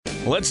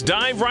Let's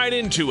dive right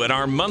into it.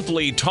 Our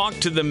monthly Talk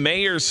to the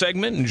Mayor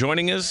segment. And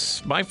joining us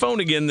by phone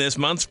again this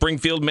month,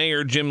 Springfield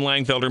Mayor Jim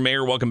Langfelder.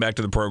 Mayor, welcome back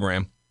to the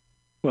program.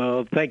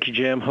 Well, thank you,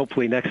 Jim.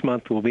 Hopefully next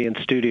month we'll be in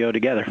studio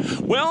together.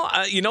 Well,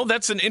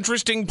 that's an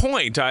interesting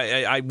point.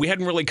 We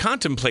hadn't really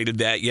contemplated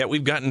that yet.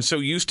 We've gotten so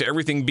used to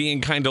everything being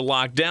kind of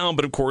locked down.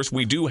 But, of course,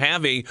 we do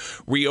have a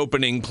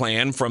reopening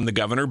plan from the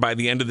governor. By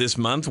the end of this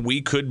month,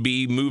 we could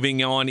be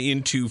moving on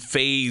into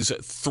phase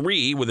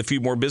 3 with a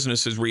few more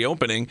businesses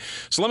reopening.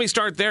 So let me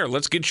start there.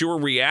 Let's get your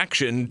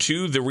reaction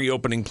to the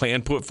reopening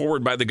plan put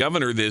forward by the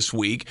governor this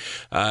week.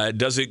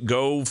 Does it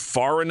go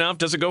far enough?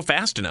 Does it go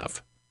fast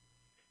enough?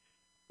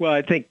 Well,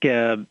 I think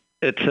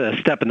it's a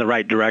step in the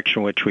right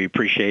direction, which we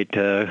appreciate.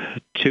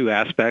 Two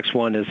aspects.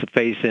 One is the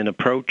phase-in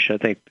approach. I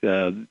think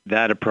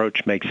that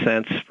approach makes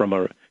sense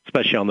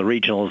especially on the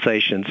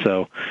regionalization.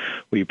 So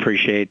we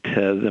appreciate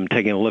them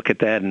taking a look at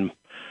that and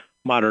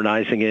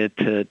modernizing it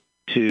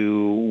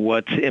to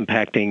what's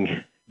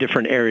impacting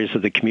different areas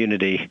of the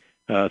community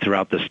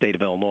throughout the state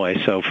of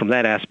Illinois. So from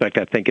that aspect,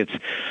 I think it's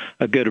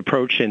a good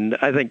approach. And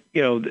I think,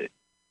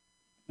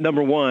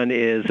 number one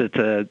is it's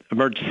an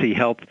emergency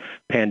health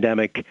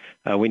pandemic.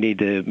 We need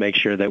to make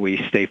sure that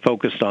we stay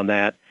focused on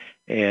that.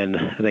 And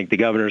I think the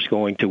governor's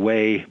going to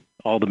weigh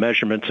all the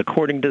measurements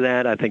according to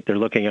that. I think they're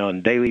looking on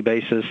a daily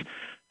basis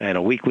and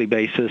a weekly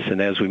basis. And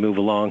as we move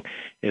along,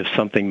 if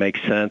something makes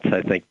sense,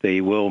 I think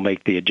they will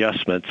make the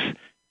adjustments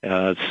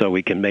so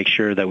we can make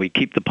sure that we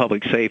keep the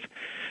public safe.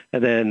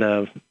 And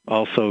then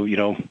also,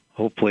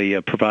 hopefully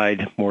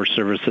provide more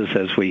services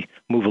as we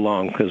move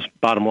along, because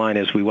bottom line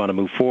is we want to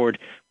move forward.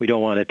 We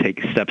don't want to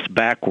take steps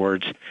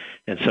backwards.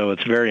 And so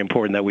it's very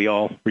important that we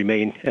all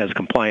remain as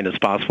compliant as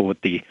possible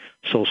with the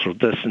social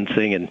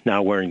distancing and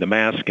now wearing the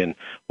mask and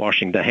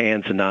washing the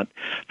hands and not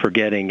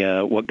forgetting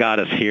what got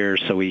us here,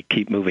 so we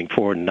keep moving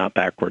forward and not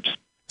backwards.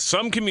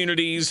 Some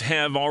communities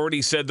have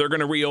already said they're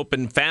going to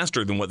reopen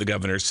faster than what the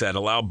governor said,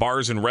 allow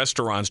bars and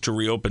restaurants to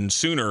reopen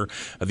sooner.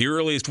 The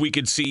earliest we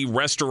could see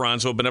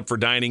restaurants open up for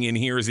dining in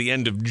here is the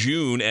end of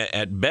June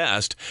at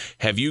best.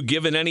 Have you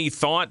given any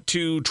thought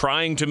to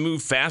trying to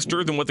move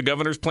faster than what the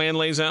governor's plan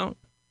lays out?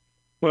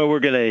 Well, we're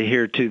going to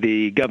adhere to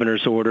the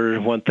governor's order.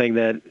 One thing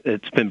that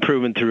it's been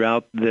proven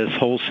throughout this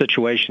whole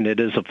situation, it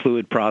is a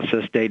fluid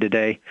process day to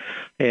day.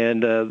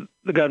 And the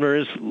governor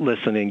is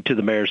listening to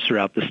the mayors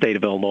throughout the state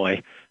of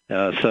Illinois.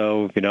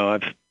 So,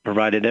 I've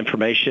provided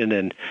information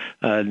and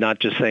not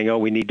just saying,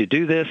 we need to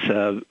do this.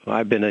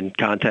 I've been in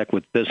contact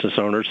with business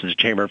owners. The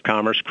Chamber of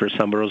Commerce, Chris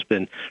Humber, has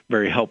been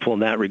very helpful in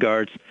that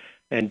regards,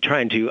 and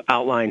trying to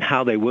outline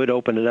how they would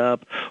open it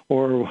up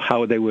or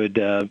how they would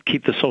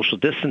keep the social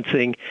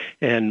distancing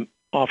and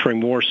offering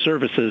more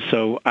services.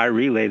 So I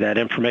relay that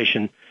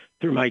information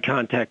through my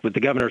contact with the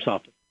governor's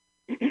office.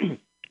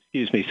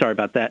 Excuse me. Sorry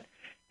about that.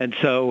 And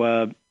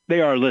so they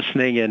are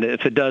listening, and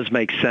if it does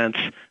make sense,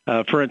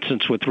 for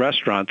instance, with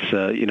restaurants,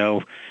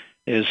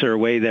 is there a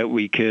way that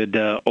we could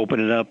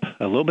open it up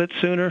a little bit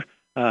sooner,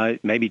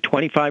 maybe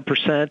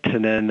 25%,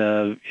 and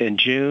then in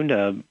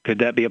June, could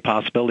that be a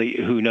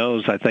possibility? Who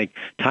knows? I think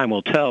time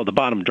will tell. The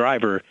bottom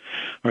driver,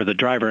 or the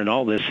driver in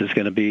all this, is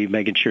going to be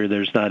making sure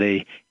there's not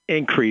a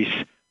increase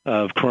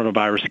of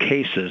coronavirus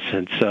cases,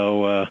 and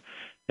so.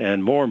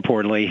 And more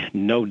importantly,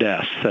 no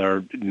deaths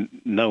or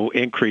no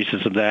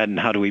increases of that, and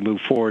how do we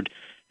move forward?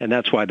 And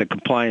that's why the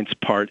compliance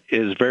part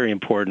is very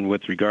important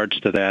with regards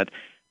to that.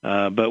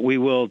 But we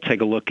will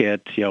take a look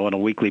at, on a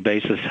weekly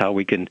basis, how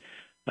we can,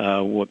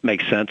 what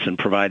makes sense, and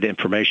provide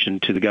information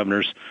to the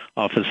governor's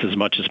office as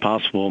much as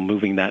possible,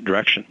 moving that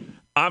direction.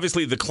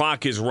 Obviously, the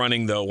clock is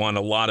running, though, on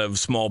a lot of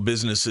small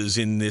businesses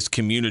in this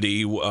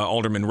community.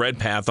 Alderman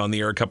Redpath on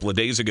the air a couple of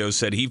days ago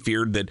said he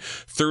feared that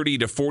 30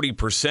 to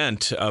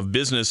 40% of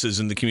businesses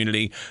in the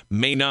community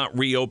may not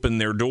reopen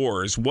their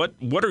doors. What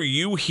are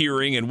you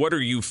hearing and what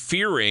are you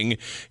fearing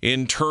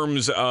in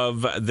terms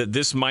of that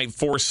this might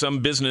force some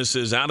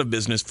businesses out of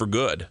business for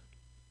good?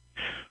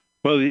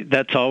 Well,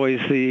 that's always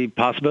the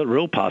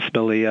real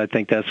possibility. I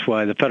think that's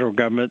why the federal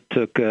government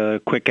took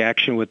quick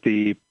action with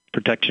the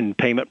Protection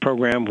Payment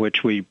Program,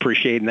 which we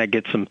appreciate, and that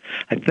gets them,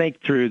 I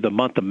think, through the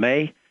month of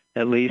May,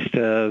 at least,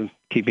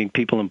 keeping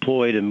people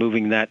employed and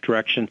moving in that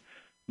direction.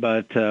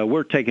 But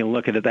we're taking a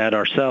look at that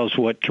ourselves.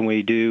 What can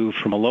we do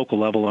from a local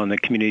level on the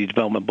Community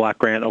Development Block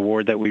Grant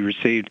Award that we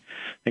received?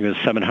 I think it was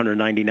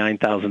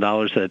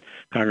 $799,000 that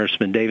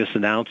Congressman Davis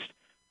announced.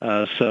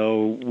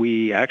 So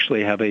we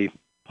actually have a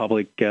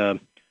public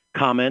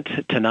comment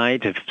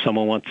tonight. If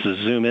someone wants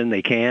to Zoom in,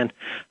 they can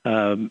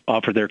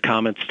offer their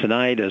comments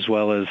tonight, as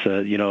well as,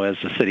 as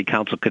the city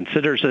council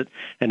considers it.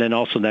 And then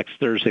also next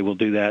Thursday, we'll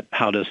do that,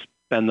 how to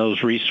spend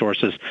those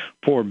resources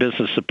for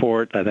business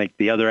support. I think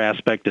the other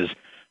aspect is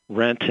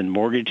rent and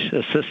mortgage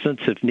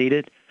assistance if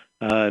needed,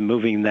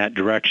 moving in that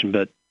direction.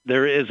 But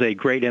there is a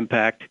great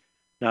impact,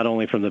 not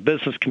only from the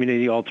business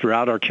community, all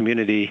throughout our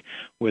community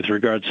with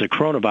regards to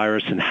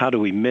coronavirus, and how do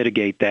we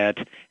mitigate that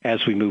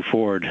as we move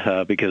forward?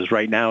 Because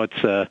right now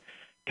it's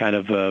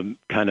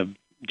kind of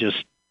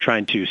just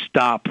trying to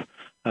stop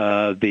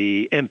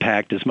the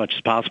impact as much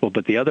as possible.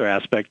 But the other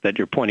aspect that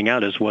you're pointing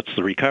out is what's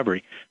the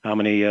recovery? How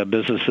many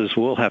businesses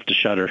will have to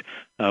shutter?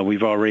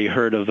 We've already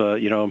heard of,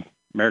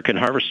 American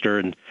Harvester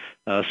and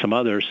some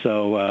others.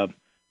 So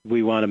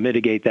we want to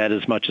mitigate that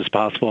as much as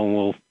possible, and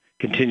we'll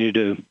continue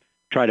to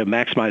try to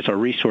maximize our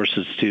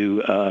resources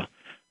to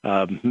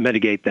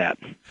mitigate that.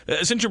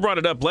 Since you brought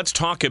it up, let's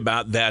talk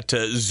about that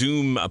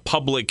Zoom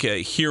public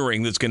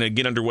hearing that's going to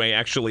get underway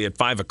actually at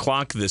 5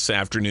 o'clock this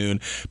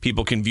afternoon.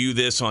 People can view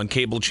this on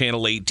cable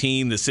channel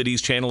 18, the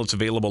city's channel. It's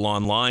available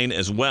online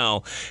as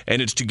well.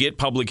 And it's to get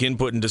public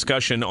input and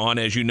discussion on,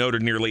 as you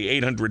noted, nearly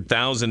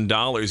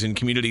 $800,000 in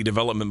community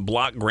development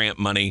block grant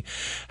money.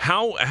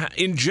 How,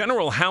 in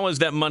general, how is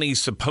that money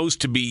supposed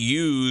to be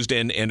used?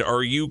 And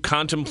are you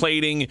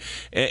contemplating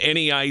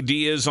any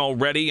ideas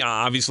already?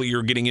 Obviously,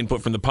 you're getting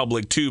input from the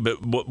public too,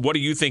 but what are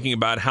you thinking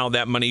about how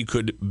that money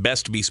could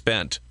best be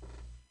spent?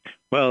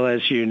 Well,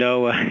 as you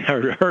know, I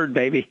heard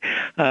maybe,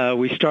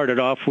 we started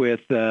off with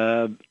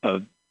a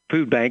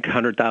food bank,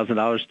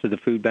 $100,000 to the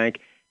food bank,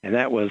 and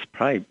that was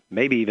probably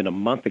maybe even a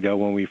month ago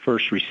when we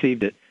first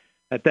received it.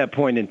 At that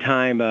point in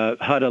time,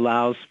 HUD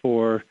allows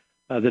for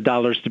the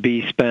dollars to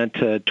be spent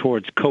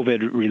towards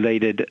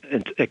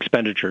COVID-related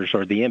expenditures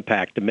or the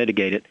impact to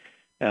mitigate it.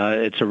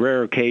 It's a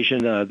rare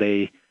occasion.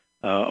 They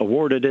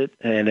awarded it,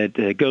 and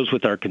it goes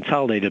with our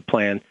consolidated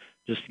plan.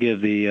 Just to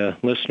give the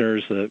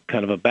listeners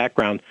kind of a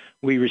background,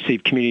 we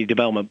receive community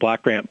development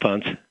block grant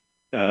funds,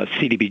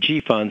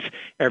 CDBG funds,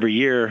 every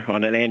year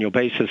on an annual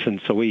basis, and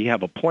so we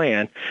have a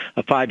plan,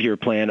 a 5-year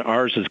plan.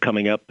 Ours is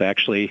coming up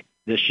actually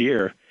this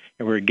year,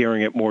 and we're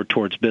gearing it more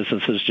towards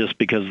businesses just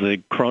because of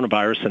the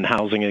coronavirus and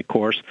housing, of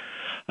course.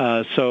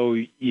 So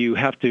you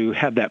have to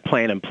have that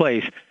plan in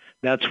place.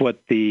 That's what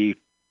the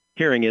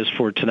hearing is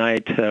for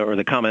tonight, or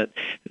the comment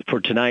for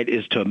tonight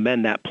is to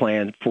amend that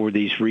plan for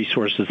these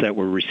resources that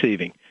we're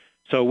receiving.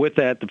 So with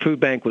that, the food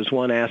bank was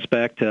one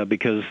aspect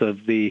because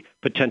of the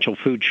potential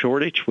food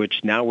shortage,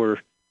 which now we're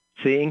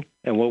seeing.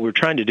 And what we're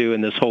trying to do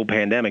in this whole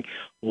pandemic,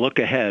 look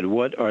ahead.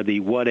 What are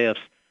the what-ifs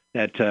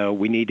that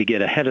we need to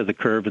get ahead of the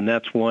curve? And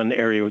that's one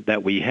area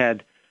that we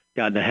had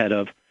gotten ahead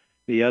of.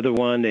 The other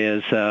one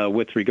is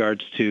with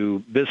regards to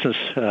business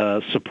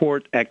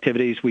support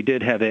activities. We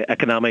did have an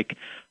economic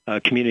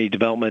community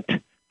development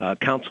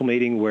council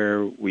meeting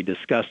where we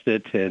discussed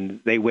it, and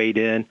they weighed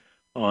in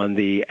on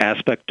the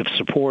aspect of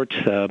support.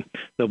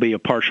 There'll be a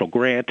partial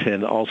grant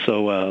and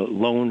also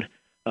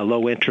a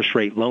low interest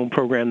rate loan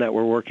program that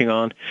we're working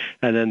on.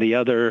 And then the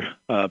other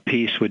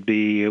piece would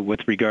be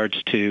with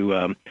regards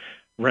to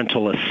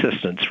rental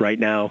assistance. Right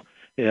now,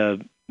 the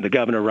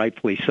governor,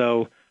 rightfully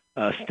so,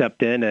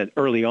 stepped in at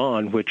early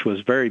on, which was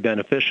very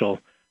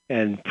beneficial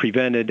and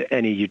prevented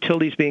any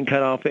utilities being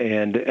cut off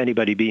and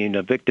anybody being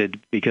evicted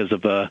because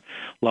of a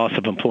loss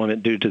of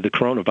employment due to the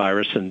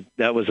coronavirus. And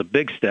that was a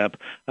big step.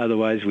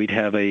 Otherwise, we'd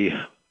have a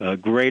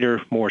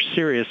greater, more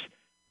serious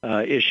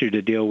issue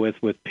to deal with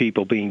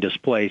people being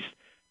displaced.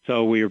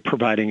 So we are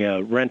providing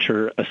a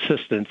renter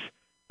assistance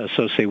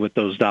associated with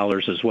those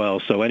dollars as well.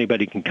 So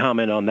anybody can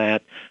comment on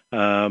that.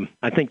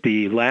 I think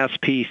the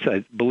last piece,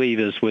 I believe,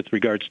 is with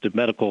regards to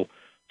medical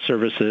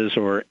services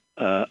or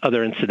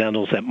other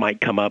incidentals that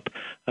might come up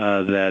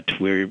that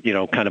we're,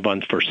 kind of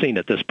unforeseen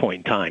at this point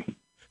in time.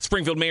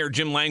 Springfield Mayor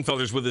Jim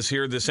Langfelder is with us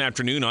here this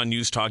afternoon on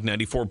News Talk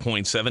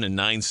 94.7 and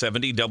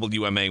 970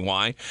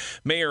 WMAY.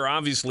 Mayor,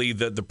 obviously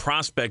the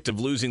prospect of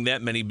losing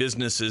that many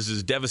businesses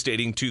is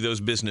devastating to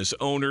those business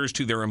owners,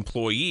 to their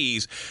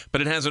employees,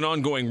 but it has an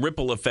ongoing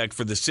ripple effect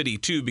for the city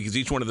too, because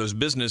each one of those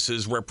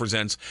businesses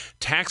represents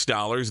tax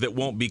dollars that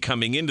won't be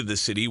coming into the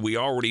city. We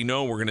already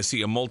know we're going to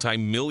see a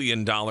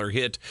multi-million-dollar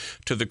hit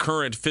to the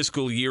current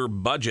fiscal year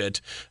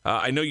budget.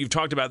 I know you've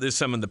talked about this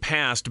some in the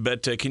past,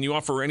 but can you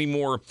offer any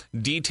more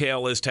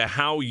detail as to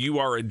how you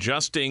are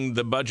adjusting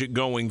the budget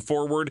going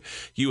forward?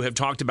 You have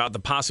talked about the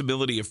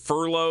possibility of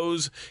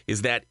furloughs.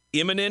 Is that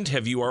imminent?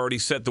 Have you already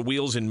set the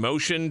wheels in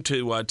motion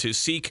to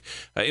seek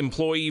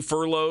employee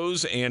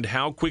furloughs? And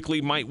how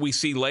quickly might we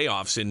see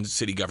layoffs in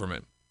city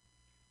government?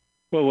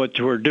 Well, what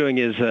we're doing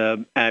is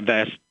I've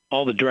asked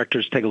all the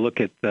directors to take a look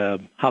at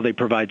how they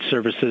provide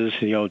services,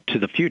 to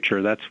the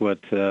future. That's what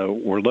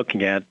we're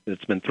looking at.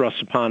 It's been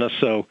thrust upon us.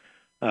 So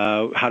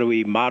how do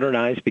we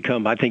modernize,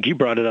 I think you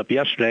brought it up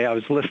yesterday. I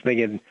was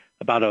listening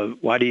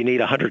about why do you need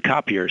 100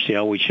 copiers?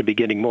 We should be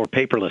getting more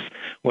paperless.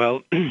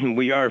 Well,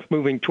 we are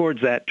moving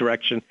towards that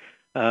direction.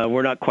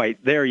 We're not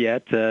quite there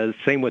yet.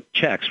 Same with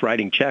checks,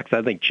 writing checks.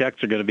 I think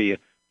checks are going to be a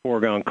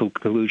foregone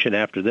conclusion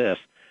after this.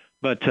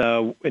 But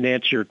in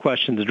answer to your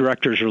question, the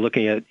directors are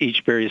looking at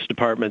each various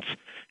departments,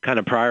 kind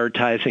of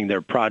prioritizing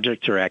their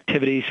projects or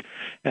activities.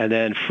 And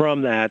then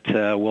from that,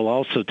 we'll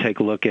also take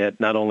a look at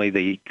not only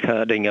the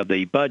cutting of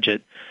the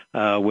budget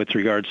with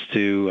regards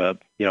to,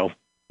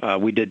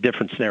 we did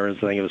different scenarios.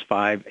 I think it was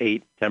 5,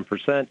 8,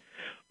 10%.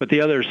 But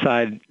the other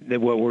side,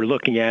 what we're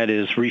looking at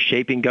is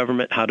reshaping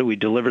government. How do we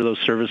deliver those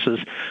services?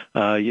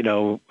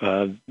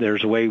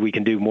 There's a way we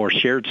can do more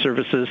shared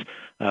services,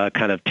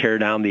 kind of tear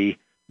down the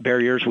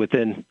barriers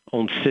within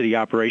own city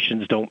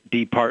operations don't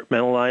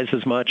departmentalize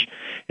as much,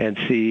 and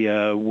see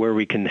where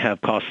we can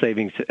have cost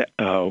savings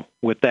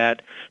with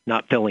that.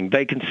 Not filling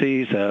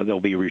vacancies, there'll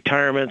be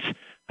retirements.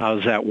 How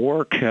does that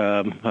work?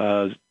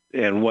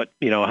 And what,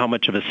 how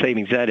much of a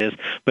savings that is.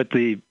 But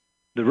the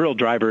real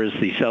driver is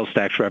the sales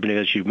tax revenue,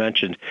 as you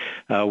mentioned,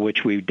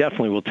 which we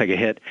definitely will take a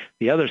hit.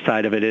 The other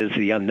side of it is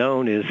the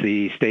unknown is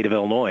the state of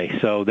Illinois.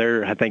 So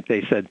I think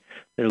they said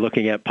they're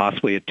looking at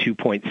possibly a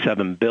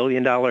 $2.7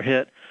 billion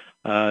hit.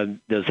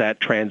 Does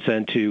that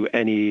transcend to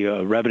any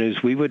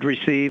revenues we would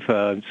receive?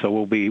 So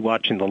we'll be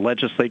watching the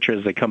legislature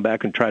as they come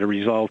back and try to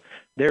resolve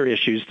their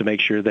issues to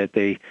make sure that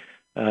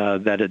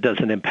that it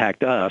doesn't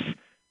impact us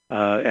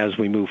as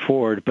we move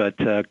forward. But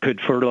could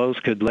furloughs,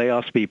 could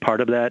layoffs be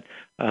part of that?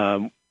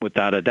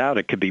 Without a doubt,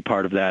 it could be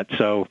part of that.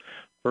 So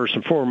first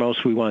and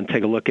foremost, we want to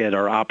take a look at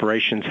our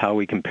operations, how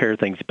we compare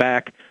things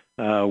back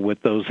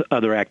with those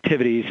other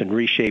activities, and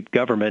reshape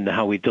government and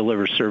how we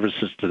deliver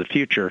services to the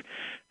future,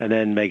 and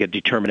then make a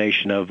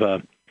determination of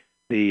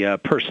the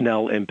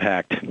personnel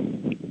impact.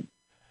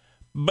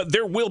 But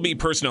there will be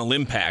personnel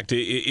impact.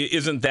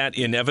 Isn't that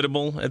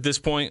inevitable at this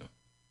point?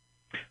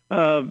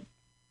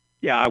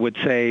 Yeah, I would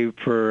say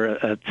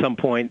at some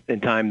point in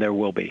time there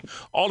will be.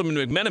 Alderman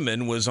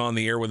McMenamin was on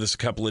the air with us a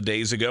couple of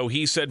days ago.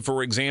 He said,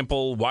 for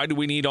example, why do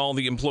we need all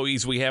the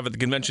employees we have at the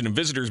Convention and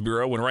Visitors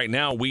Bureau when right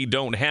now we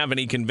don't have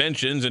any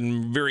conventions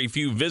and very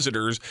few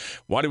visitors?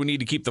 Why do we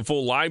need to keep the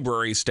full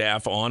library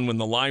staff on when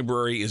the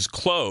library is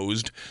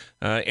closed?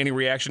 Any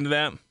reaction to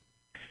that?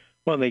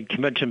 Well, the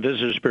Convention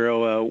Visitors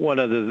Bureau, one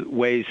of the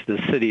ways the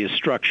city is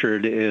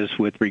structured is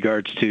with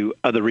regards to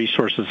other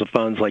resources of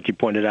funds, like you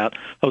pointed out,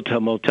 hotel,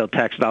 motel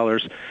tax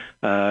dollars.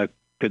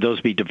 Could those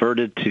be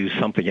diverted to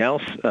something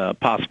else?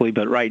 Possibly,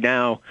 but right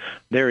now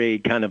they're a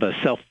kind of a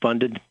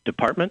self-funded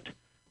department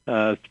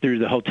through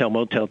the hotel,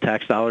 motel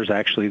tax dollars.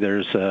 Actually,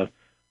 there's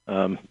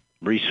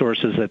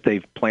resources that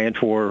they've planned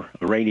for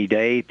a rainy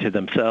day to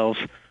themselves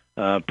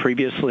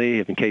previously,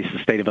 in case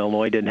the state of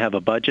Illinois didn't have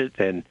a budget,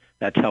 and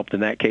that's helped in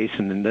that case,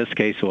 and in this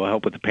case, it will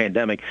help with the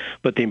pandemic.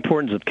 But the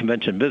importance of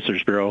Convention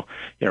Visitors Bureau,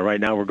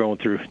 right now we're going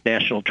through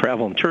National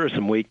Travel and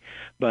Tourism Week,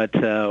 but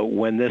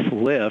when this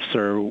lifts,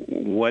 or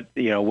what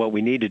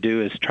we need to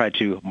do is try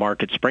to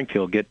market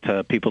Springfield, get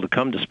people to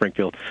come to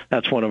Springfield.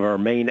 That's one of our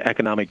main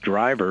economic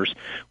drivers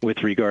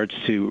with regards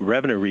to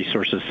revenue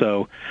resources.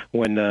 So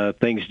when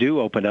things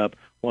do open up,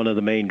 one of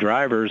the main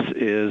drivers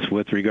is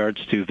with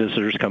regards to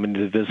visitors coming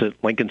to visit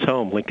Lincoln's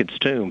home, Lincoln's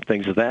tomb,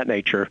 things of that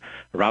nature,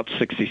 Route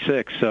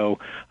 66. So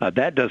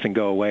that doesn't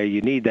go away. You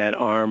need that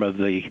arm of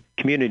the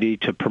community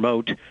to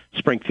promote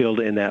Springfield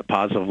in that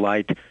positive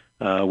light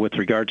with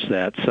regards to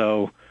that.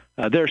 So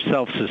they're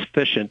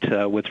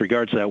self-sufficient with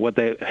regards to that. What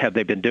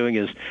they've been doing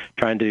is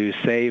trying to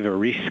save or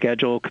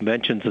reschedule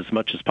conventions as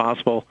much as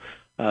possible.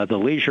 The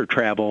leisure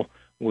travel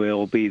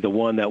will be the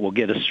one that will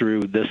get us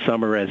through this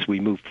summer as we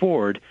move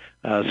forward,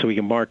 so we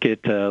can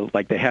market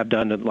like they have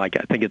done, like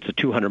I think it's a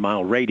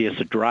 200-mile radius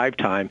of drive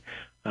time.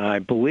 I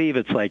believe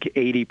it's like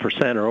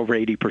 80% or over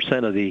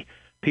 80% of the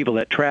people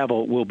that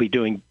travel will be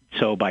doing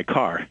so by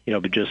car,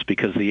 but just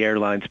because the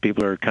airlines,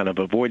 people are kind of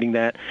avoiding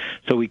that.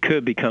 So we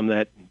could become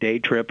that day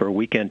trip or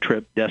weekend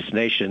trip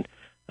destination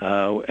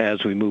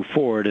as we move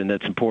forward, and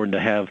it's important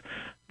to have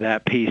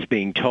that piece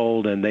being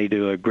told, and they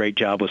do a great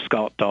job with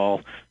Scott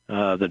Dahl,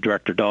 the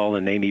director Dahl,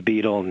 and Amy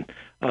Beadle and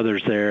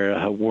others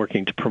there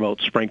working to promote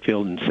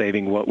Springfield and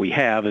saving what we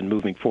have and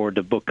moving forward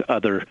to book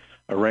other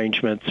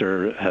arrangements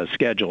or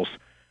schedules.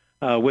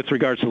 With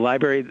regards to the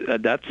library,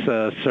 that's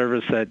a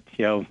service that,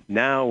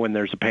 now when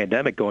there's a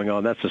pandemic going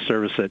on, that's a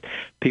service that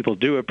people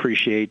do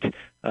appreciate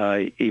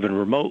even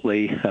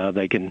remotely.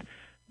 They can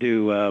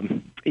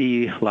do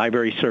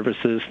e-library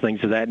services,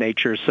 things of that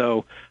nature.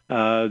 So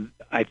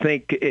I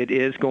think it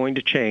is going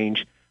to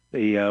change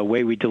the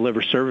way we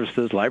deliver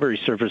services, library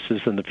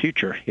services in the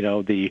future.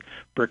 The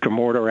brick and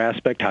mortar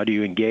aspect, how do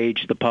you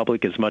engage the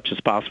public as much as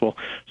possible?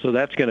 So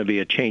that's going to be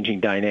a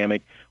changing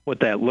dynamic. What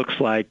that looks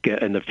like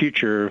in the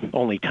future,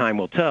 only time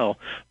will tell.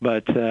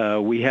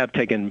 But we have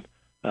taken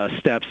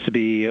steps to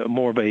be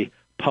more of a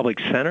public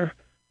center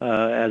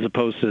as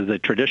opposed to the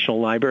traditional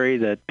library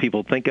that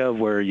people think of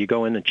where you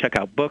go in and check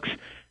out books.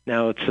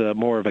 Now it's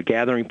more of a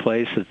gathering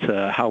place.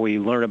 It's how we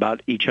learn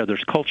about each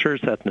other's cultures,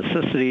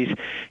 ethnicities,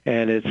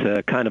 and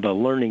it's kind of a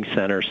learning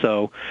center.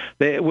 So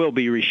it will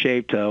be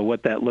reshaped.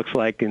 What that looks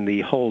like in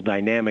the whole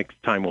dynamic,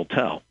 time will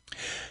tell.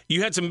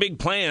 You had some big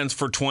plans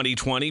for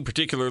 2020,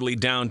 particularly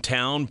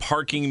downtown,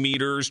 parking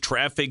meters,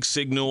 traffic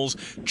signals,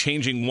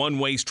 changing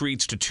one-way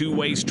streets to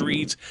two-way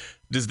streets.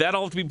 Does that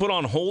all have to be put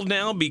on hold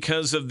now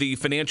because of the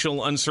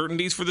financial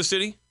uncertainties for the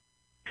city?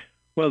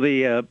 Well,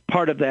 the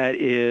part of that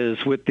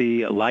is with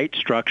the light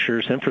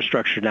structures,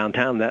 infrastructure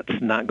downtown,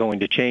 that's not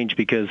going to change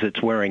because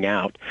it's wearing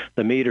out.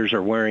 The meters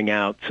are wearing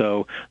out.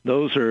 So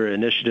those are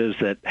initiatives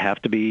that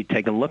have to be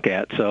taken a look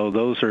at. So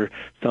those are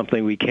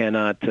something we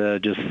cannot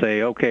just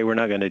say, okay, we're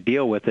not going to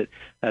deal with it.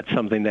 That's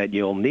something that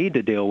you'll need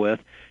to deal with.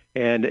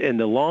 And in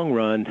the long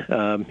run,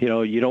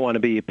 you don't want to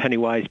be penny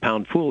wise,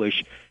 pound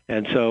foolish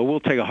And so we'll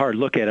take a hard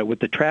look at it. With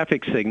the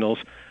traffic signals,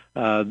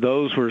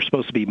 those were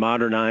supposed to be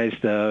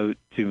modernized to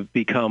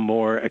become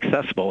more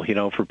accessible,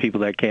 for people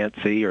that can't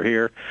see or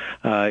hear,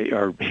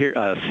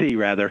 see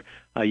rather.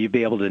 You'd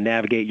be able to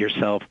navigate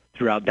yourself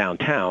throughout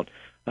downtown.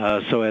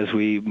 So as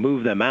we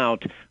move them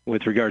out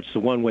with regards to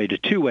one-way to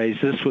two-ways,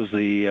 this was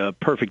the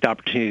perfect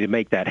opportunity to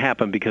make that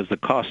happen because the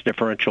cost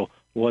differential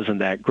wasn't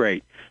that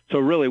great. So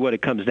really what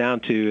it comes down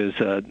to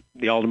is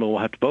the alderman will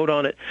have to vote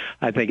on it.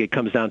 I think it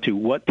comes down to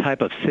what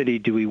type of city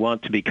do we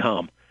want to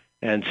become?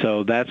 And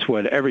so that's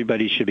what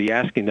everybody should be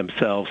asking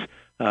themselves.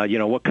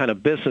 What kind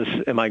of business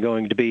am I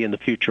going to be in the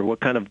future? What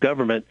kind of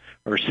government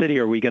or city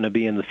are we going to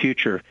be in the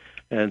future?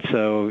 And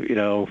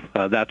so,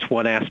 that's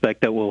one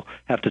aspect that we'll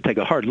have to take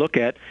a hard look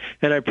at.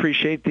 And I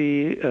appreciate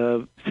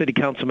the city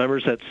council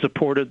members that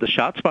supported the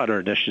ShotSpotter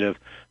initiative.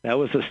 That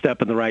was a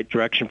step in the right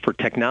direction for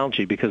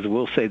technology because it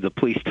will save the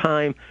police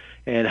time.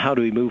 And how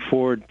do we move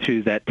forward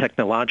to that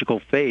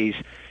technological phase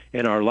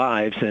in our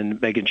lives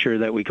and making sure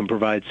that we can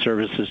provide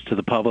services to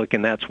the public?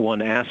 And that's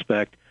one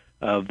aspect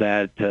of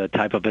that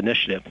type of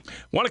initiative.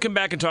 Want to come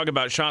back and talk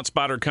about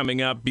ShotSpotter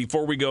coming up.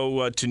 Before we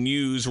go to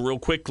news real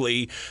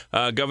quickly,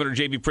 Governor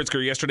J.B.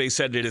 Pritzker yesterday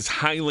said it is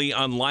highly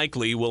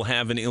unlikely we'll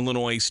have an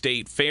Illinois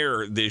State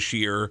Fair this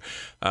year.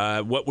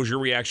 What was your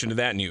reaction to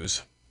that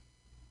news?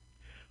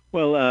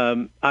 Well,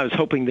 I was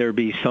hoping there'd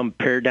be some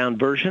pared-down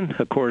version.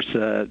 Of course,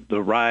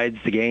 the rides,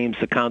 the games,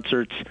 the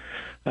concerts,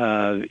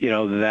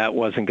 that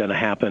wasn't going to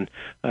happen.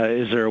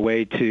 Is there a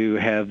way to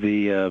have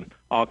the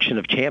auction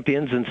of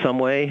champions in some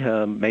way,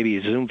 maybe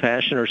a Zoom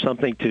fashion or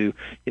something to,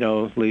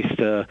 at least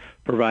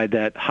provide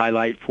that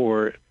highlight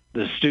for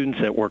the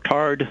students that worked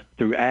hard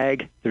through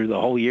ag through the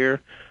whole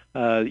year?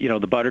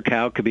 The butter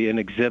cow could be an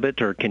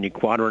exhibit, or can you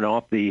quadrant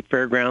off the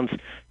fairgrounds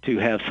to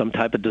have some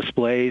type of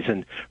displays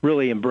and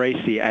really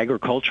embrace the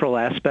agricultural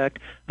aspect?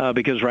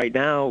 Because right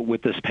now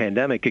with this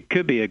pandemic, it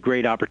could be a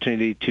great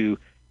opportunity to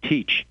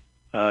teach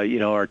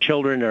our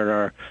children and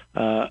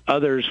our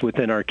others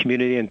within our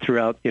community and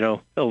throughout,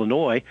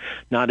 Illinois.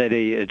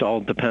 It all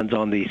depends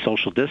on the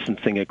social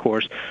distancing, of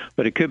course,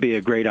 but it could be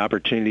a great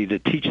opportunity to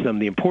teach them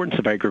the importance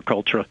of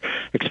agriculture,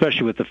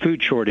 especially with the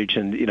food shortage,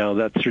 and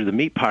that's through the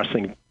meat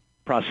processing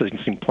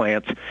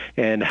plants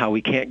and how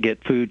we can't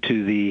get food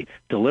to the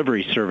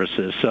delivery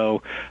services.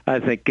 So I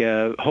think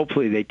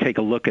hopefully they take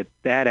a look at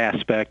that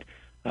aspect.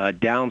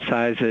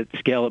 Downsize it,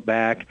 scale it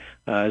back.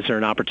 Is there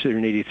an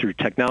opportunity through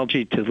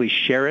technology to at least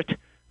share it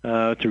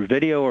through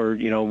video, or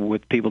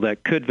with people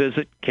that could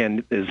visit?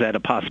 Is that a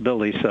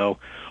possibility? So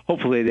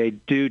hopefully they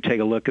do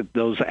take a look at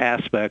those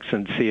aspects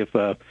and see if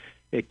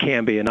it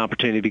can be an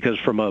opportunity. Because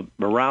from a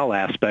morale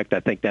aspect, I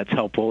think that's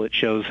helpful. It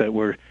shows that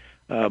we're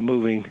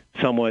moving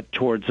somewhat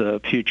towards a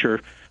future,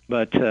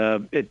 but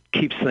it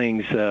keeps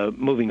things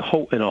moving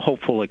in a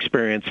hopeful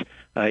experience,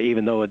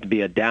 even though it'd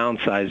be a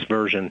downsized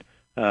version.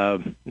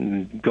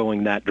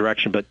 Going that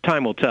direction, but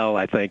time will tell.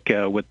 I think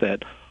with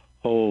that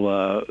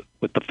whole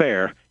with the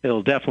fair,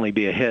 it'll definitely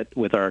be a hit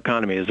with our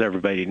economy, as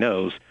everybody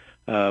knows.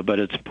 But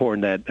it's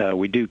important that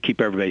we do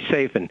keep everybody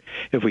safe, and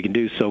if we can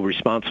do so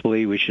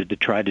responsibly, we should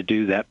try to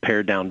do that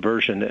pared-down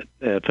version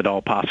if at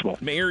all possible.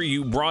 Mayor,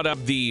 you brought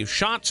up the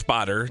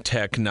ShotSpotter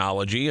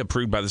technology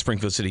approved by the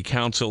Springfield City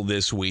Council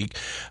this week.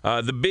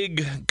 The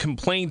big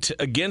complaint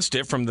against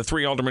it from the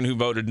three aldermen who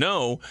voted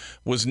no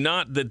was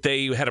not that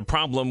they had a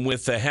problem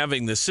with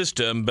having the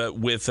system, but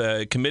with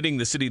committing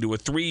the city to a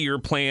 3-year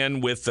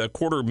plan with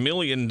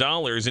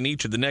 $250,000 in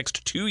each of the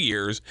next 2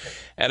 years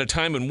at a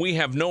time when we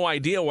have no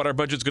idea what our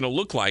budget's going to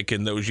look like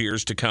in those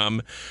years to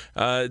come.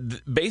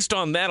 Based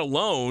on that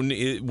alone,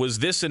 was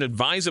this an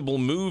advisable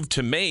move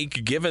to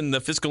make given the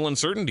fiscal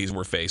uncertainties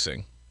we're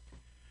facing?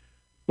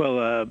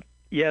 Well,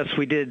 yes,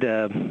 we did.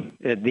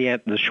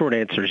 The short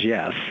answer is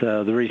yes.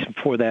 The reason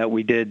for that,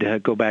 we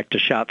did go back to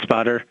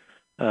ShotSpotter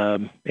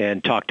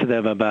and talk to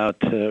them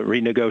about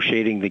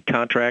renegotiating the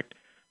contract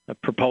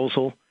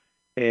proposal,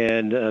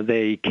 and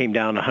they came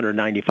down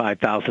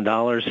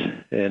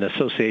 $195,000 in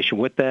association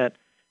with that.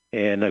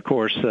 And of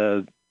course,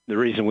 the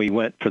reason we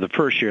went for the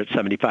first year at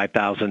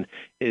 $75,000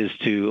 is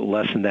to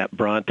lessen that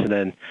brunt, and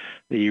then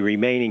the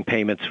remaining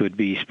payments would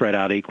be spread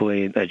out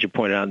equally, as you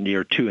pointed out, in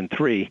year 2 and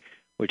 3,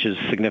 which is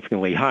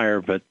significantly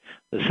higher, but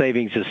the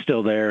savings is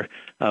still there.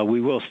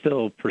 We will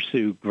still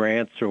pursue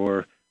grants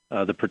or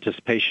the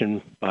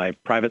participation by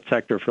private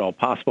sector, if at all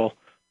possible,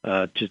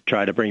 to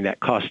try to bring that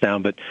cost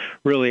down. But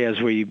really, as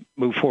we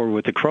move forward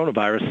with the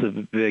coronavirus,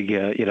 the big,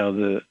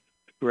 the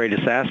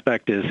greatest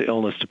aspect is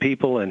illness to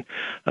people and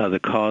the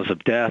cause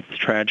of death,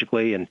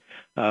 tragically. And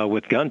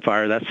with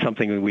gunfire, that's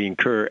something that we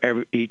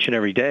incur each and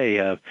every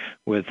day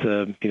with,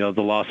 the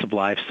loss of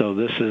life. So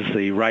this is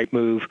the right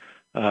move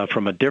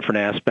from a different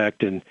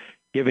aspect, and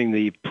giving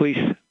the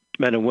policemen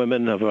and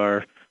women of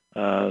our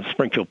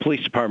Springfield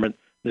Police Department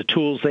the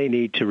tools they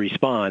need to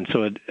respond.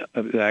 So it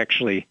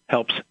actually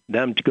helps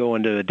them to go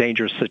into a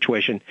dangerous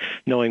situation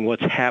knowing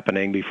what's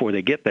happening before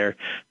they get there.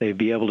 They'd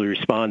be able to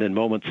respond in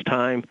moments'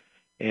 time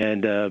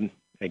and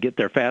get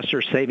there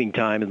faster, saving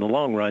time in the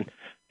long run,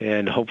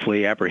 and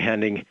hopefully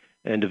apprehending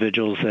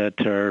individuals that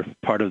are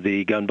part of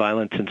the gun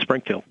violence in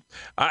Springfield.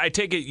 I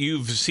take it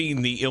you've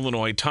seen the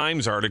Illinois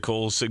Times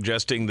article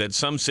suggesting that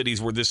some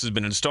cities where this has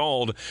been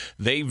installed,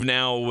 they've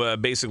now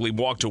basically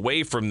walked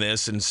away from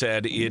this and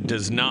said it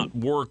does not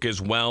work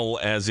as well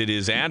as it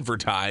is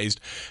advertised.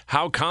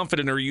 How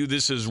confident are you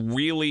this is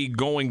really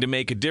going to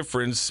make a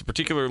difference,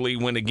 particularly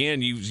when,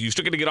 again, you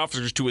still got to get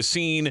officers to a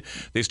scene.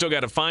 They still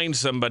got to find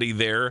somebody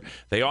there.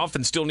 They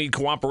often still need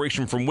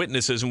cooperation from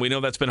witnesses, and we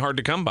know that's been hard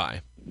to come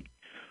by.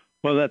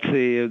 Well, that's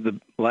the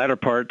latter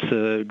part's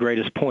the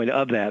greatest point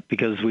of that,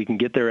 because we can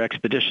get there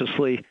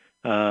expeditiously.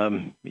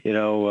 I've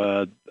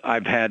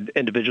had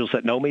individuals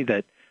that know me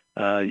that,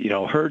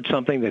 heard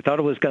something. They thought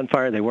it was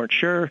gunfire. They weren't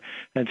sure.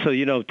 And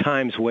so,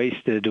 time's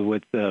wasted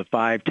with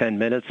 5-10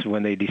 minutes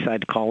when they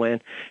decide to call in.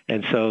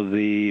 And so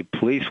the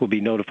police will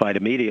be notified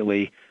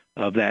immediately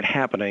of that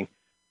happening.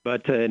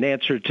 But in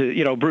answer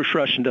to, Bruce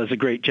Russian does a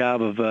great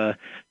job of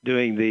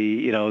doing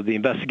the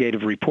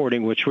investigative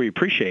reporting, which we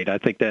appreciate. I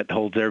think that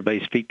holds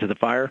everybody's feet to the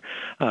fire.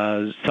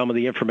 Some of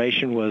the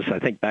information was, I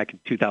think, back in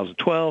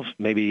 2012,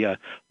 maybe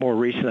more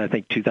recent, I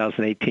think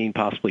 2018,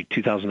 possibly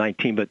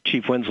 2019. But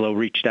Chief Winslow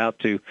reached out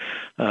to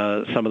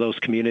some of those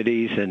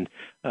communities, and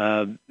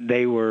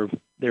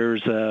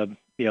there's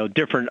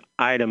different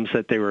items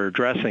that they were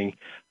addressing,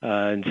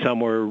 and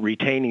some were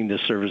retaining the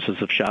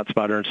services of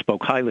ShotSpotter and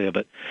spoke highly of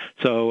it.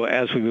 So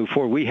as we move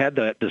forward, we had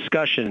that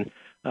discussion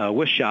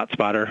with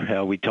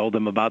ShotSpotter. We told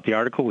them about the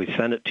article. We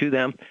sent it to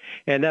them.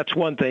 And that's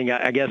one thing,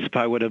 I guess if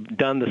I would have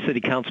done the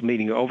city council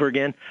meeting over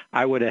again,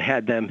 I would have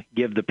had them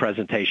give the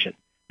presentation,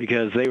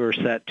 because they were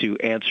set to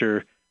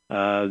answer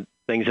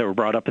things that were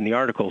brought up in the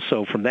article.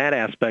 So from that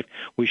aspect,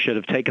 we should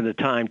have taken the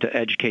time to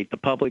educate the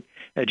public,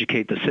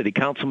 educate the city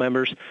council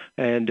members,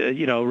 and,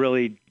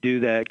 really do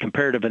that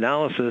comparative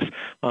analysis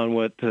on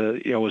what,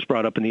 was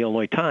brought up in the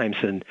Illinois Times.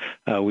 And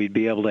we'd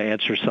be able to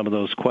answer some of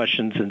those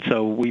questions. And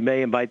so we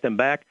may invite them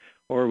back,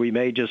 or we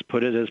may just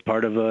put it as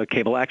part of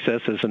cable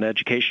access as an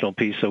educational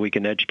piece, so we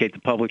can educate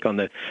the public on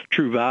the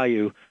true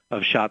value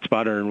of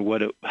ShotSpotter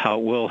and how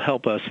it will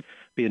help us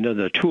be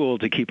another tool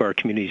to keep our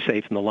community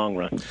safe in the long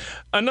run.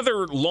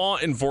 Another law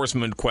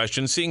enforcement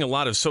question, seeing a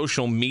lot of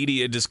social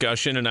media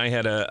discussion, and I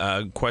had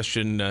a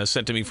question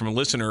sent to me from a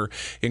listener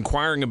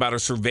inquiring about a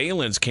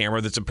surveillance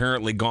camera that's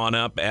apparently gone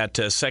up at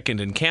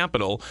 2nd and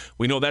Capitol.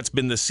 We know that's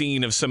been the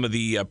scene of some of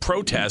the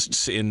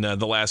protests in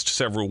the last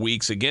several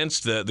weeks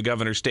against the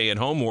governor's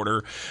stay-at-home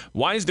order.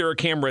 Why is there a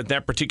camera at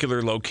that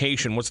particular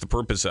location? What's the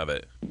purpose of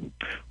it?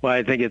 Well,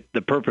 I think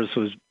the purpose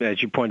was,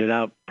 as you pointed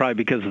out, probably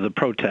because of the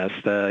protest,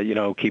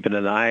 keeping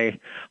an eye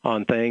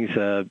on things,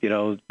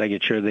 making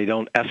sure they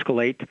don't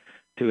escalate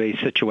to a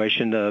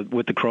situation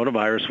with the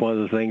coronavirus. One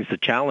of the things, the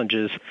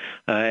challenges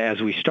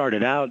as we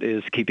started out,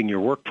 is keeping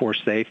your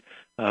workforce safe.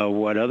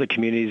 What other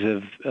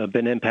communities have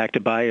been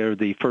impacted by are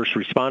the first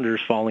responders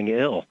falling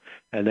ill,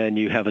 and then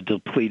you have a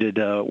depleted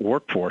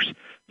workforce.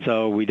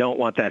 So we don't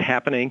want that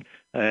happening.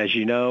 As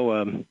you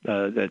know,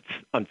 that's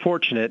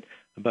unfortunate.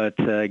 But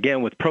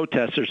again, with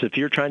protesters, if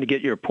you're trying to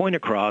get your point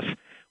across,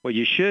 what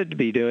you should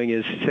be doing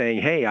is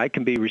saying, hey, I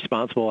can be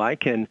responsible. I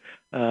can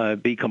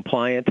be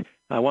compliant.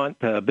 I want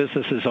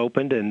businesses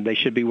opened, and they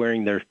should be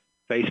wearing their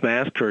face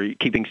mask or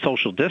keeping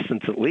social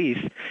distance at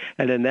least.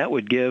 And then that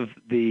would give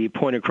the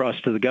point across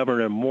to the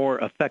governor in a more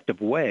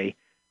effective way,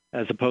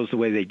 as opposed to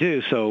the way they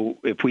do. So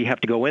if we have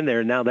to go in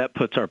there, now that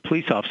puts our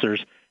police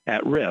officers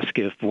at risk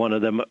if one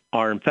of them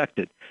are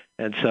infected.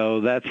 And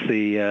so that's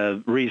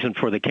the reason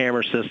for the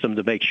camera system,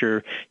 to make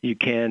sure you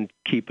can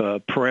keep a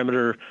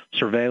perimeter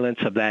surveillance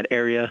of that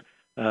area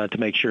to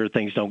make sure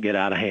things don't get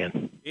out of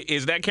hand.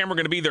 Is that camera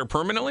going to be there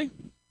permanently?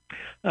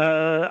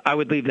 I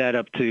would leave that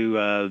up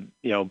to,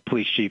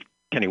 Police Chief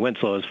Kenny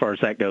Winslow as far as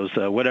that goes.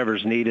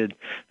 Whatever's needed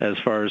as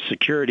far as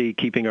security,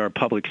 keeping our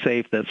public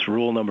safe, that's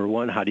rule number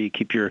one. How do you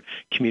keep your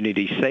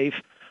community safe?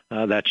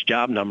 That's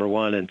job number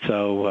one. And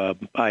so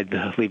I'd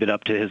leave it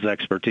up to his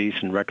expertise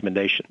and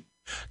recommendation.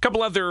 A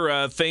couple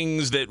other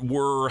things that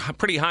were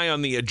pretty high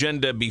on the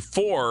agenda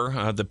before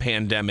the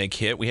pandemic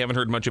hit. We haven't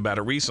heard much about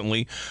it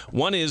recently.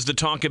 One is the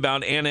talk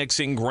about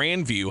annexing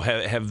Grandview.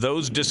 Have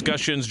those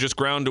discussions just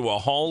ground to a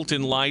halt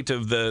in light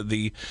of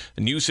the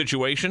new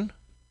situation?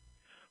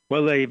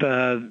 Well,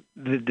 the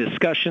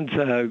discussions,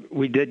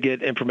 we did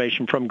get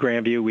information from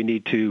Grandview. We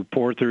need to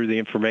pour through the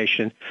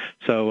information.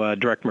 So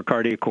Director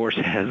McCarty, of course,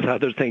 has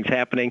other things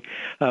happening.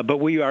 But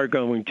we are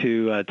going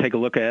to take a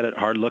look at it,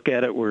 hard look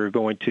at it. We're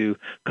going to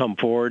come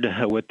forward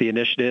with the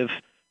initiative.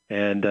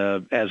 And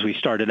as we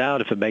started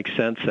out, if it makes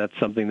sense, that's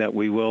something that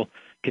we will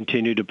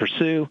continue to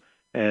pursue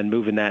and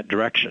move in that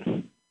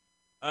direction.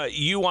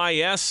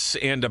 UIS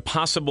and a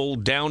possible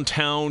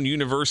downtown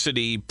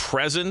university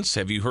presence.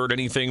 Have you heard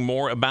anything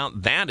more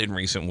about that in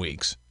recent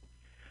weeks?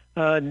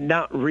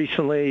 Not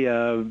recently,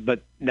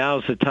 but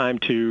now's the time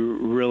to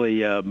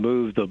really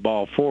move the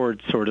ball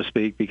forward, so to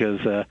speak, because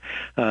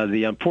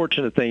the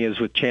unfortunate thing is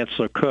with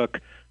Chancellor Cook,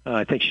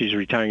 I think she's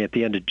retiring at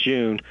the end of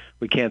June.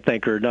 We can't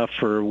thank her enough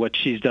for what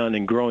she's done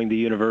in growing the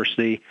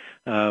university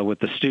with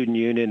the student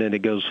union, and it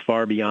goes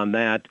far beyond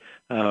that.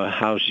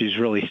 how she's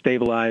really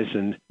stabilized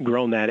and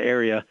grown that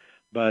area.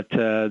 But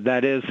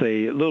that is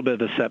a little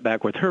bit of a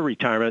setback with her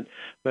retirement.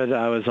 But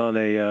I was on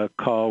a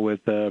call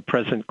with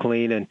President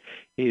Killeen, and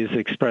he is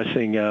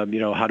expressing,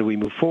 how do we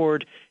move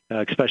forward,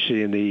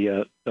 especially in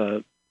the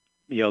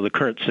the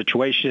current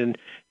situation.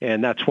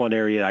 And that's one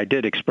area I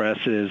did express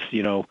is,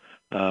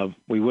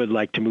 we would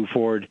like to move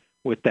forward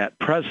with that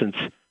presence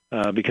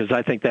because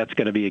I think that's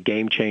going to be a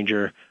game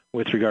changer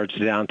with regards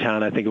to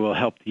downtown. I think it will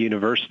help the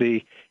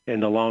university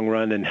in the long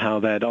run, and how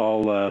that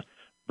all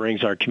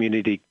brings our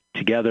community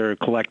together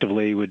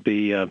collectively would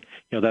be,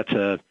 that's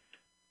a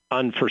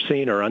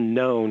unforeseen or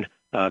unknown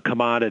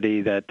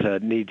commodity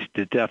that needs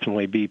to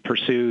definitely be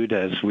pursued.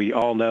 As we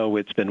all know,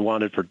 it's been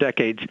wanted for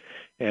decades,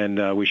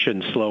 and we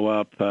shouldn't slow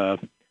up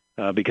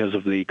because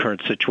of the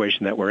current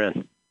situation that we're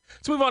in.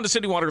 Let's move on to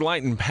City Water,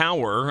 Light, and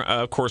Power.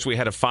 Of course, we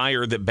had a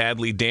fire that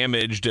badly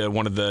damaged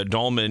one of the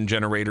Dolman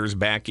generators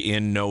back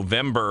in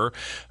November.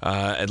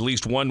 At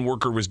least one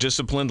worker was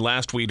disciplined.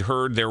 Last we'd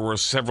heard there were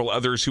several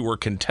others who were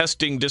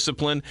contesting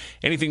discipline.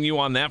 Anything new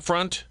on that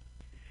front?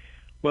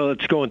 Well,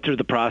 it's going through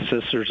the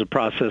process. There's a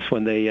process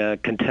when they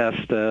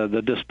contest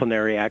the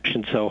disciplinary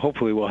action. So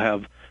hopefully we'll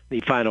have the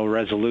final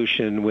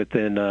resolution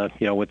within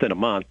a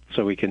month,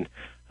 so we can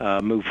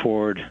move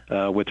forward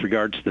with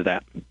regards to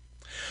that.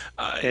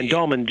 And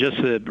Dolman, just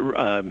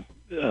to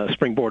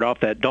springboard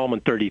off that,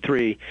 Dolman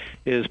 33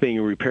 is being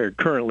repaired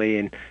currently,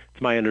 and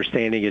it's my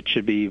understanding it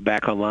should be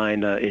back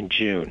online in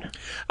June.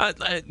 My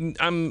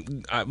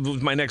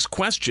next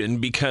question,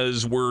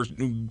 because we're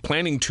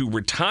planning to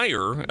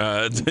retire,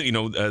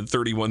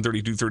 31,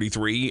 32,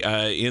 33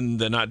 in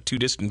the not too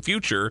distant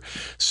future.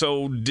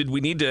 So did we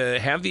need to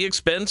have the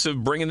expense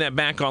of bringing that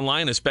back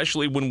online,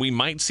 especially when we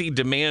might see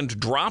demand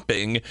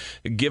dropping,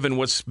 given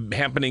what's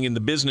happening in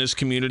the business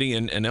community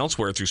and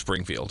elsewhere through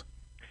Springfield?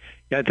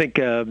 Yeah, I think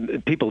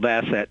people have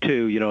asked that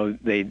too.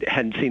 They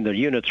hadn't seen their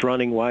units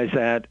running. Why is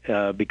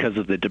that? Because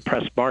of the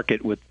depressed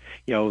market with,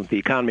 the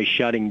economy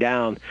shutting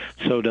down.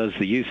 So does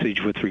the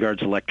usage with regards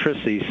to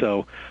electricity.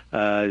 So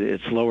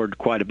it's lowered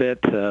quite a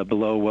bit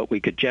below what we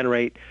could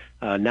generate.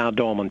 Now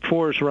Dolman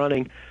 4 is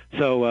running.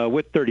 So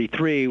with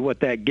 33, what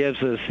that gives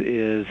us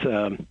is,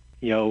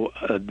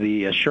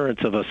 the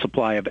assurance of a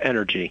supply of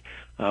energy.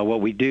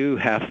 What we do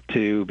have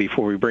to,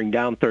 before we bring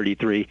down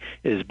 33,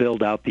 is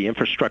build out the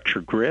infrastructure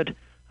grid.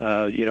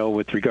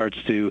 With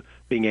regards to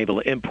being able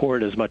to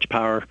import as much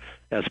power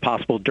as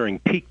possible during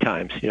peak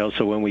times.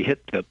 So when we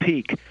hit the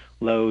peak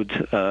loads,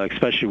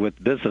 especially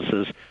with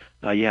businesses,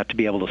 you have to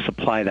be able to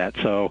supply that.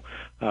 So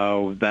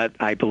that,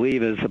 I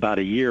believe, is about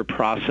a year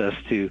process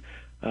to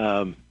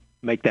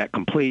make that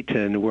complete,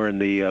 and we're in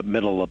the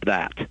middle of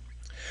that.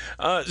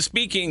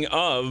 Speaking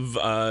of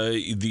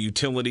the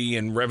utility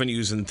and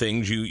revenues and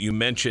things, you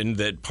mentioned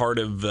that part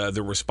of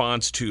the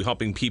response to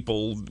helping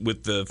people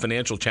with the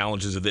financial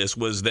challenges of this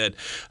was that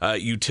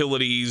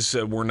utilities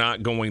were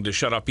not going to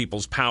shut off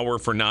people's power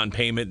for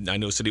non-payment. I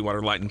know City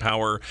Water, Light, and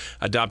Power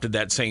adopted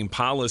that same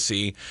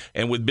policy.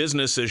 And with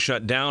businesses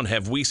shut down,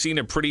 have we seen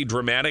a pretty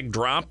dramatic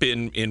drop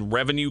in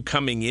revenue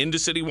coming into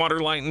City Water,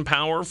 Light, and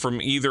Power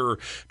from either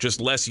just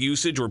less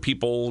usage or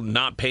people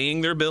not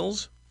paying their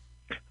bills?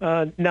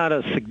 Not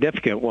a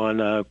significant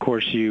one. Of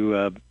course,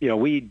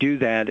 we do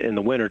that in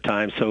the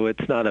wintertime, so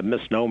it's not a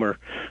misnomer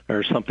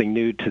or something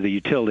new to the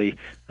utility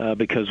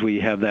because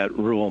we have that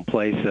rule in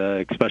place,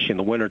 especially in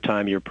the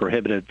wintertime. You're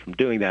prohibited from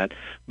doing that.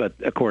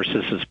 But, of course,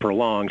 this is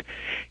prolonged.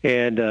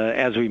 And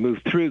as we move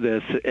through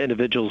this,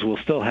 individuals will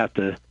still have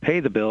to pay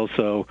the bill.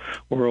 So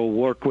we'll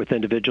work with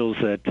individuals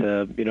that,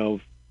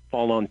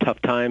 fall on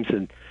tough times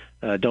and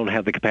don't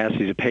have the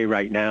capacity to pay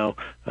right now.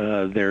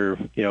 There,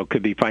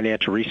 could be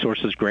financial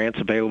resources grants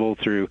available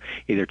through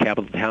either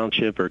Capital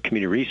Township or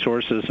Community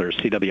Resources or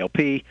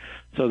CWLP.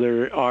 So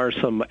there are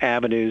some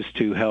avenues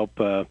to help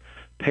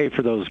pay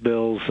for those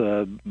bills,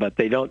 but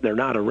they're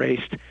not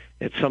erased.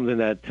 It's something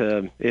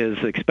that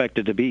is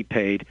expected to be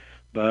paid.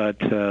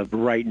 But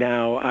right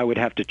now, I would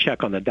have to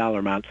check on the dollar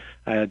amount.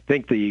 I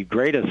think the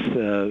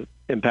greatest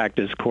impact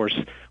is, of course,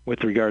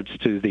 with regards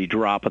to the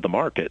drop of the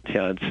market.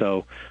 And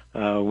so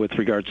with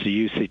regards to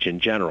usage in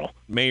general.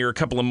 Mayor, a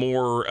couple of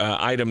more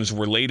items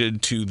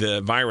related to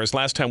the virus.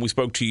 Last time we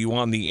spoke to you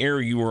on the air,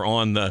 you were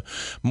on the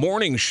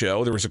morning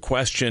show. There was a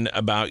question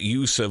about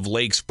use of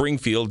Lake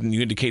Springfield, and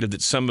you indicated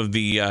that some of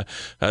the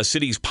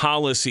city's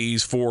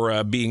policies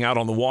for being out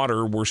on the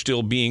water were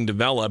still being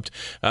developed.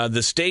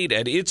 The state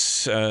at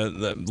its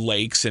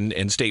lakes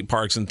and state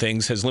parks and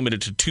things has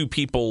limited to 2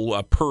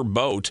 people per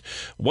boat.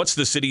 What's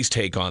the city's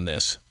take on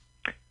this?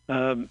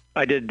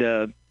 I did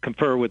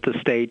confer with the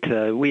state.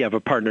 We have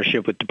a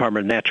partnership with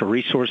Department of Natural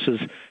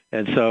Resources,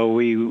 and so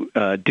we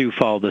do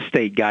follow the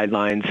state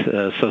guidelines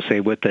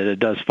associated with it. It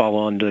does fall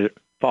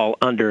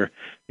under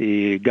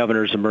the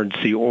governor's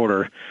emergency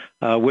order.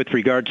 With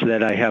regards to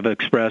that, I have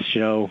expressed,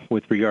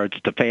 with regards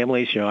to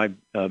families, I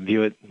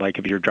view it like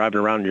if you're driving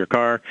around in your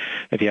car,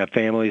 if you have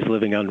families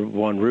living under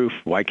one roof,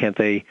 why can't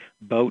they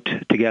boat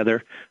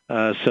together?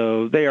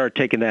 So they are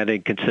taking that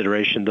in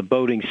consideration. The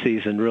boating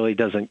season really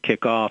doesn't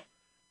kick off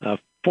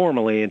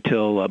formally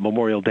until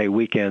Memorial Day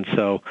weekend.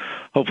 So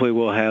hopefully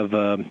we'll have,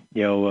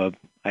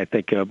 I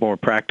think a more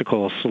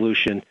practical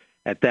solution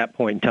at that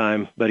point in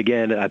time. But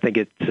again, I think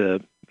it's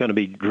going to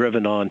be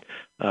driven on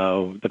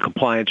the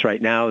compliance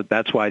right now.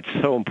 That's why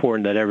it's so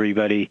important that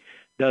everybody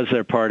does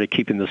their part of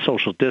keeping the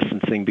social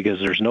distancing, because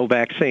there's no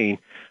vaccine.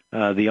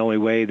 The only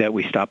way that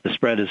we stop the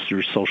spread is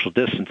through social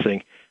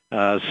distancing.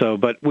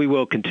 But we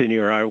will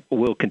continue, or I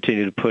will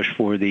continue to push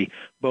for the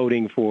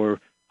voting for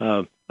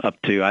up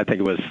to, I think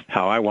it was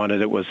how I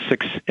wanted it, was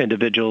 6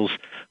 individuals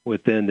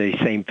within the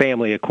same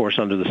family, of course,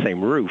 under the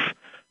same roof,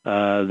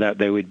 that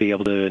they would be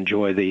able to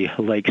enjoy the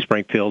Lake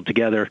Springfield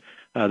together.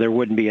 There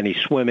wouldn't be any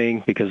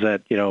swimming, because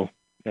that,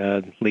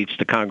 leads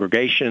to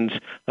congregations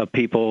of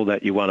people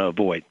that you want to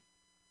avoid.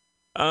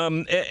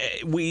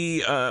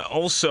 We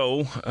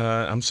also,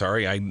 I'm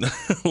sorry, I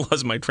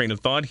lost my train of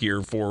thought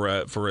here for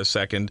a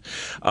second.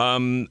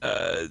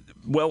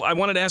 Well, I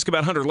wanted to ask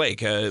about Hunter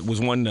Lake.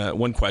 Was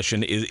one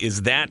question.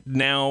 Is that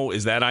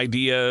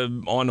idea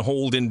on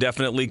hold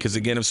indefinitely? Because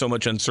again, of so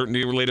much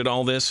uncertainty related to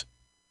all this.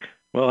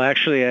 Well,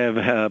 actually, I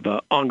have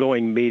an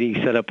ongoing meeting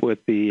set up with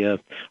the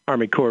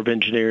Army Corps of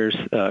Engineers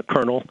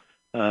Colonel,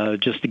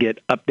 just to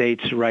get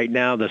updates. Right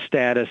now, the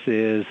status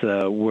is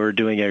we're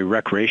doing a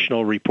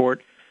recreational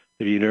report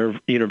to the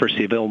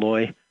University of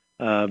Illinois,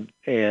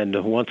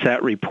 and once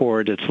that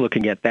report, it's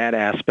looking at that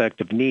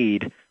aspect of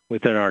need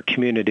within our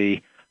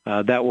community.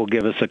 That will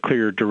give us a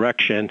clear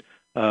direction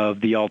of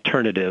the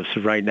alternatives.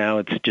 Right now,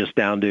 it's just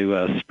down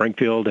to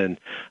Springfield and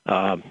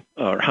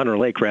or Hunter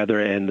Lake,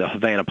 rather, and the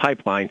Havana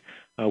Pipeline.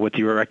 With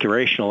the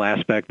recreational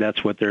aspect,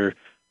 that's what they're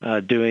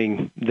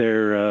doing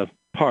their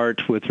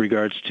part with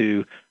regards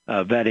to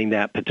vetting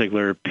that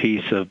particular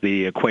piece of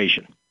the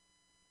equation.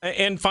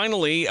 And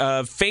finally,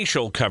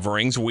 facial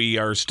coverings. We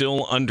are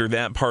still under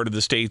that part of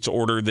the state's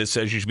order that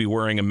says you should be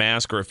wearing a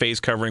mask or a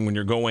face covering when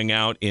you're going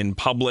out in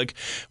public.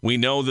 We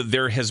know that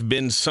there has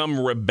been some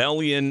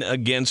rebellion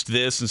against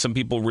this and some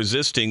people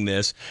resisting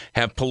this.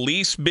 Have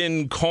police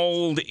been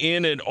called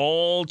in at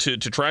all to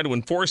try to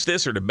enforce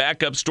this, or to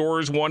back up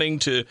stores wanting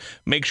to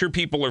make sure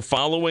people are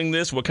following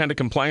this? What kind of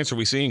compliance are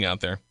we seeing out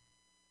there?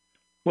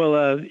 Well,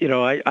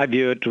 I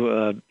view it,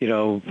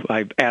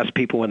 I've asked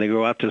people when they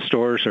go out to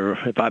stores, or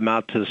if I'm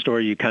out to the store,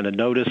 you kind of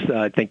notice.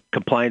 I think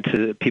compliance,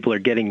 people are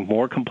getting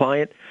more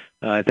compliant.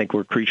 I think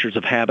we're creatures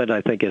of habit. I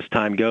think as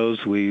time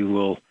goes, we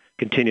will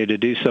continue to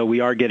do so.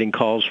 We are getting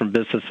calls from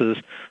businesses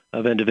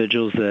of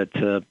individuals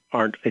that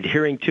aren't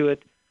adhering to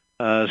it.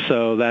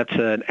 So that's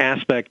an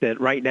aspect that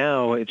right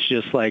now it's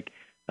just like,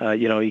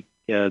 the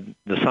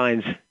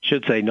signs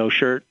should say no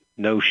shirt,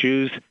 no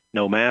shoes,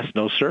 no mask,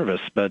 no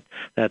service, but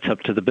that's up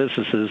to the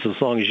businesses.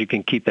 As long as you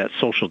can keep that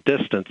social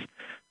distance,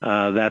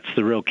 that's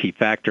the real key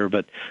factor.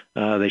 But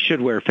they should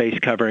wear face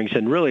coverings,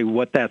 and really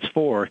what that's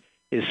for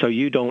is so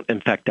you don't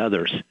infect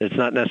others. It's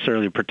not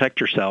necessarily to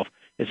protect yourself.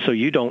 It's so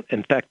you don't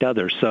infect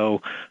others.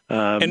 So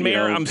and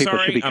Mayor, people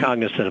should be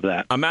cognizant of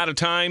that. I'm out of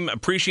time.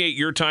 Appreciate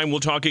your time.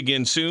 We'll talk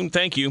again soon.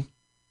 Thank you.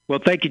 Well,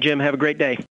 thank you, Jim. Have a great day.